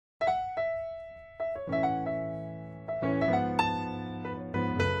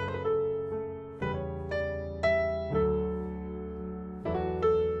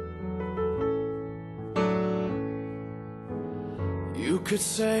could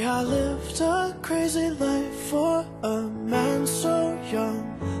say I lived a crazy life for a man so young,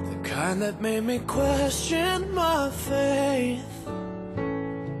 the kind that made me question my faith.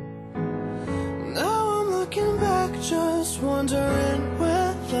 Now I'm looking back, just wondering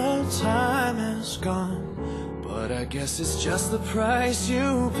where the time has gone. But I guess it's just the price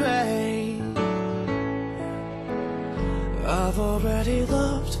you pay. I've already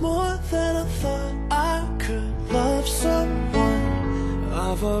loved more than I thought I could love someone.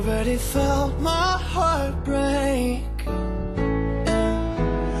 I've already felt my heart break.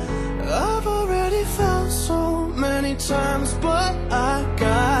 I've already felt so many times, but I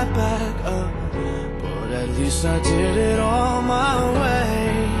got back up. But at least I did it all my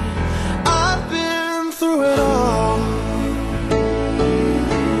way. I've been through it all.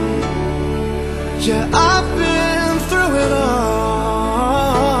 Yeah, I've been through it all.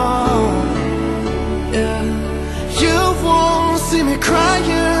 Yeah, you won't see me crying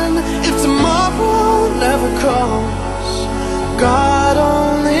if tomorrow never comes. God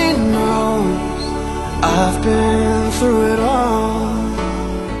only knows I've been through it all.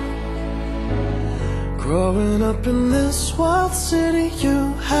 Growing up in this wild city,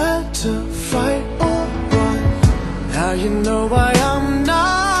 you had to fight or run. Now you know why I'm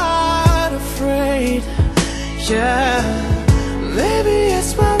not afraid. Yeah, maybe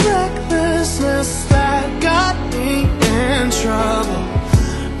it's my recklessness that got me in trouble,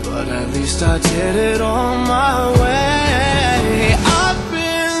 but at least I did it on my way.